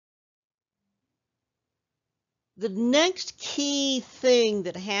the next key thing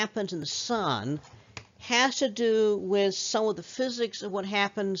that happens in the sun has to do with some of the physics of what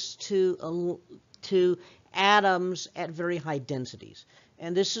happens to atoms at very high densities.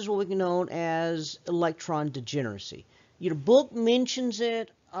 And this is what we know as electron degeneracy. Your book mentions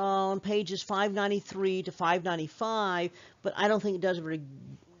it on pages 593 to 595, but I don't think it does a very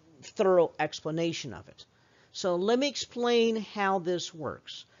thorough explanation of it. So let me explain how this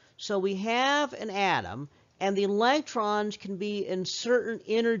works. So we have an atom, and the electrons can be in certain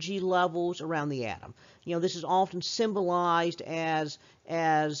energy levels around the atom. You know, this is often symbolized as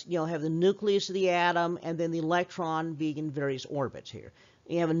you know, have the nucleus of the atom and then the electron being in various orbits here.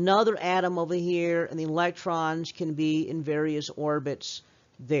 You have another atom over here, and the electrons can be in various orbits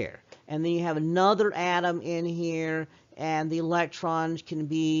there. And then you have another atom in here, and the electrons can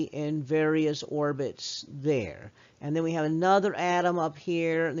be in various orbits there. And then we have another atom up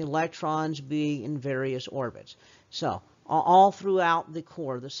here, and the electrons being in various orbits. So, all throughout the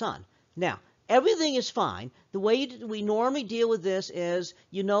core of the sun. Now, everything is fine. The way we normally deal with this is,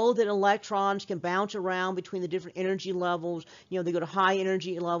 you know that electrons can bounce around between the different energy levels. You know, they go to high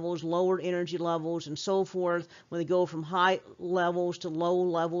energy levels, lower energy levels, and so forth. When they go from high levels to low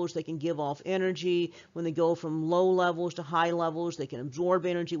levels, they can give off energy. When they go from low levels to high levels, they can absorb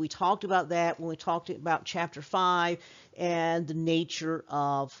energy. We talked about that when we talked about Chapter 5 and the nature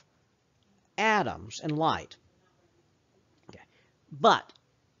of atoms and light. Okay. But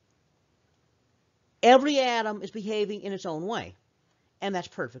every atom is behaving in its own way, and that's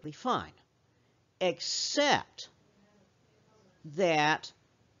perfectly fine, except that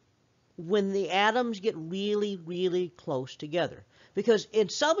when the atoms get really, really close together. Because in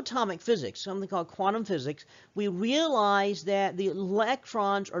subatomic physics, something called quantum physics, we realize that the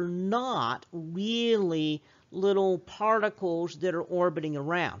electrons are not really little particles that are orbiting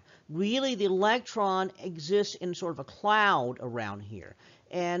around. Really, the electron exists in sort of a cloud around here.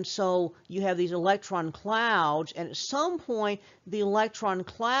 And so you have these electron clouds, and at some point the electron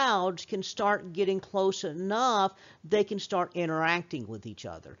clouds can start getting close enough they can start interacting with each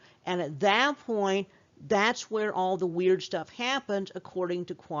other. And at that point, that's where all the weird stuff happens according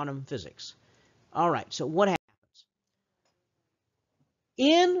to quantum physics. All right, so what happens?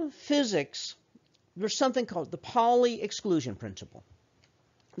 In physics, there's something called the Pauli Exclusion principle.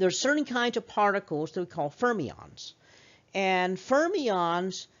 There's certain kinds of particles that we call fermions. And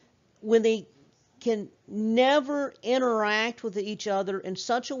fermions, when they can never interact with each other in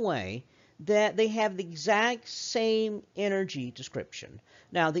such a way that they have the exact same energy description.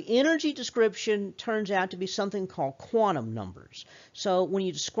 Now, the energy description turns out to be something called quantum numbers. So when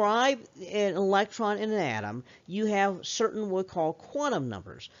you describe an electron in an atom, you have certain what we call quantum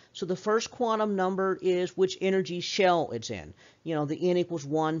numbers. So the first quantum number is which energy shell it's in. You know, the n equals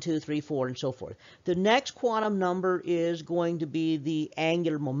 1, 2, 3, 4, and so forth. The next quantum number is going to be the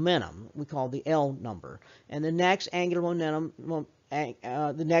angular momentum. We call the L number. And the next angular momentum,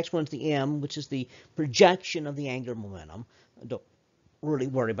 the next one's the m, which is the projection of the angular momentum. Don't really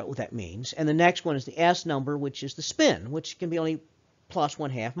worry about what that means. And the next one is the s number, which is the spin, which can be only plus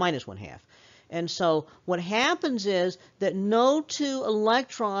 1/2, minus 1/2. And so what happens is that no two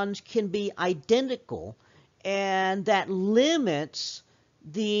electrons can be identical, and that limits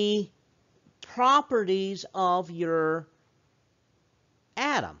the properties of your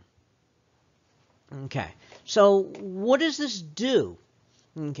atom. Okay, so what does this do?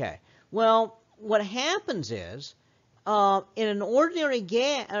 Okay, well, what happens is in an ordinary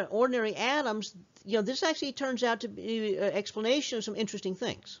atoms, you know, this actually turns out to be an explanation of some interesting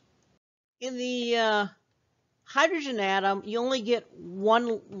things. In the hydrogen atom, you only get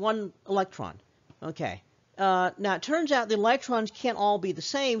one electron. Okay. Now, it turns out the electrons can't all be the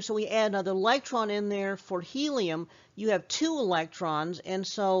same, so we add another electron in there. For helium, you have 2 electrons, and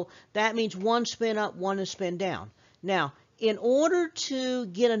so that means one spin up, one is spin down. Now, in order to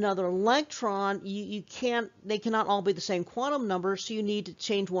get another electron, they cannot all be the same quantum number, so you need to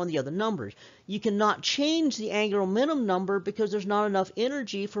change one of the other numbers. You cannot change the angular momentum number because there's not enough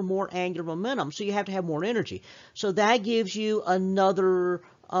energy for more angular momentum, so you have to have more energy. So that gives you another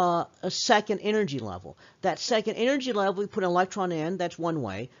a second energy level. That second energy level, we put an electron in, that's one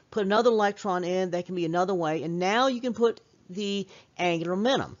way. Put another electron in, that can be another way. And now you can put the angular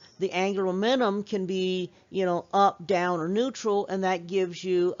momentum. The angular momentum can be, you know, up, down, or neutral, and that gives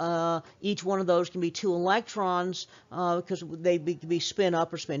you, each one of those can be 2 electrons because they can be spin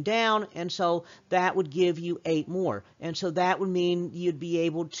up or spin down, and so that would give you 8 more. And so that would mean you'd be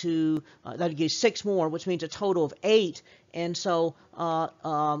able to, that would give you 6 more, which means a total of 8, and so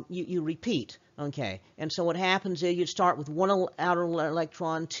you repeat. Okay, and so what happens is you start with one outer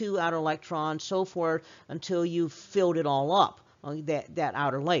electron, two outer electrons, so forth, until you've filled it all up, that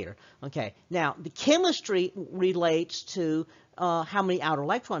outer layer. Okay, now the chemistry relates to how many outer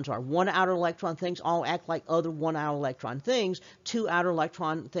electrons are. One outer electron things all act like other one outer electron things. Two outer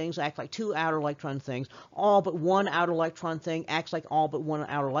electron things act like two outer electron things. All but one outer electron thing acts like all but one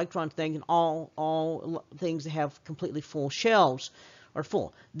outer electron thing, and all things that have completely full shells are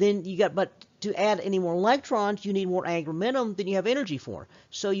full. Then you got, but to add any more electrons, you need more angular momentum than you have energy for.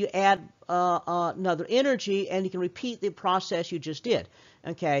 So you add another energy, and you can repeat the process you just did.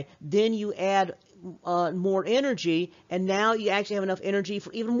 Okay, then you add more energy, and now you actually have enough energy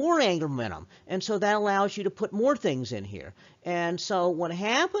for even more angular momentum, and so that allows you to put more things in here. And so what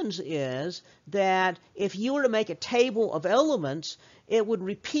happens is that if you were to make a table of elements, it would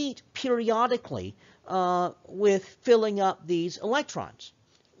repeat periodically with filling up these electrons.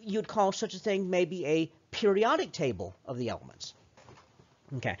 You'd call such a thing maybe a periodic table of the elements.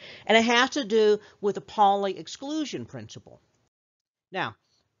 Okay, and it has to do with the Pauli exclusion principle. Now,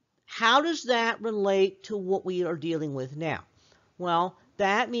 how does that relate to what we are dealing with now? Well,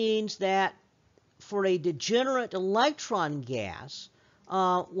 that means that for a degenerate electron gas,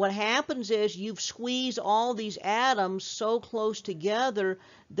 what happens is you've squeezed all these atoms so close together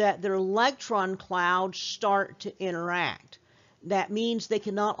that their electron clouds start to interact. That means they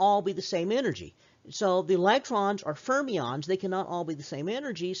cannot all be the same energy. So the electrons are fermions. They cannot all be the same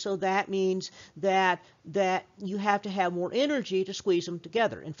energy. So that means that you have to have more energy to squeeze them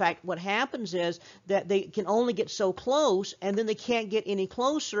together. In fact, what happens is that they can only get so close, and then they can't get any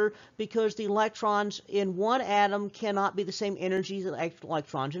closer because the electrons in one atom cannot be the same energy as the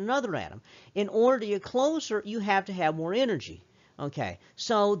electrons in another atom. In order to get closer, you have to have more energy. Okay,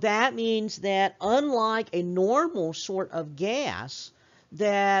 so that means that unlike a normal sort of gas,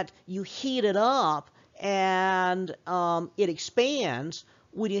 that you heat it up and it expands.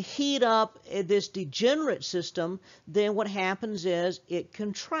 When you heat up this degenerate system, then what happens is it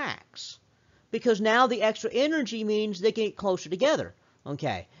contracts, because now the extra energy means they can get closer together.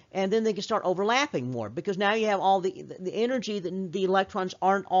 Okay, and then they can start overlapping more, because now you have all the energy, the electrons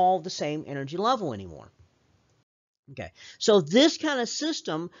aren't all the same energy level anymore. Okay, so this kind of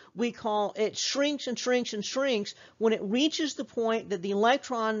system, we call it shrinks and shrinks and shrinks. When it reaches the point that the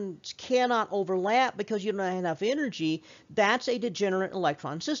electrons cannot overlap because you don't have enough energy, that's a degenerate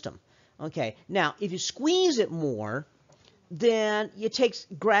electron system. Okay, now if you squeeze it more, then it takes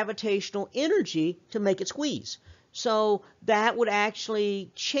gravitational energy to make it squeeze. So that would actually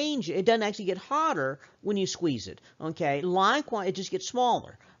change it. It doesn't actually get hotter when you squeeze it. Okay, likewise, it just gets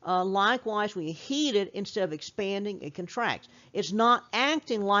smaller. Likewise, when you heat it, instead of expanding, it contracts. It's not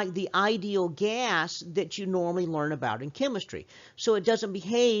acting like the ideal gas that you normally learn about in chemistry. So it doesn't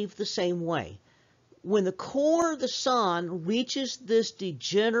behave the same way. When the core of the sun reaches this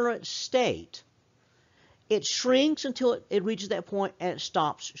degenerate state, it shrinks until it reaches that point, and it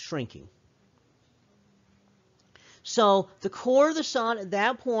stops shrinking. So the core of the sun at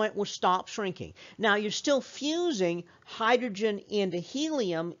that point will stop shrinking. Now you're still fusing hydrogen into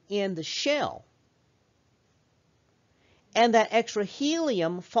helium in the shell, and that extra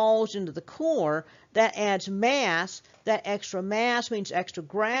helium falls into the core. That adds mass. That extra mass means extra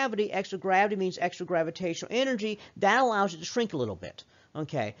gravity. Extra gravity means extra gravitational energy. That allows it to shrink a little bit.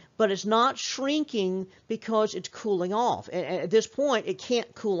 Okay, but it's not shrinking because it's cooling off. At this point, it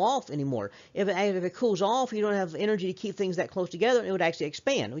can't cool off anymore. If it cools off, you don't have energy to keep things that close together, it would actually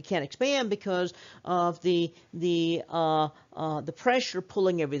expand. We can't expand because of the pressure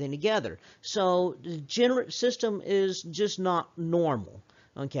pulling everything together. So the degenerate system is just not normal.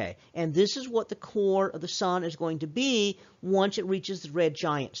 Okay, and this is what the core of the sun is going to be once it reaches the red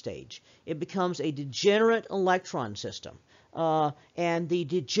giant stage. It becomes a degenerate electron system. And the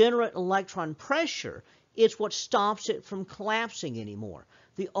degenerate electron pressure is what stops it from collapsing anymore.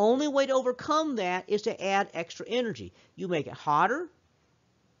 The only way to overcome that is to add extra energy. You make it hotter,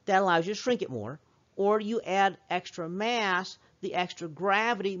 that allows you to shrink it more, or you add extra mass. The extra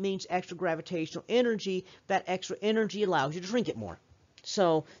gravity means extra gravitational energy. That extra energy allows you to shrink it more.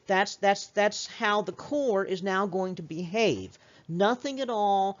 So that's how the core is now going to behave. Nothing at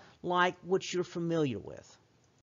all like what you're familiar with.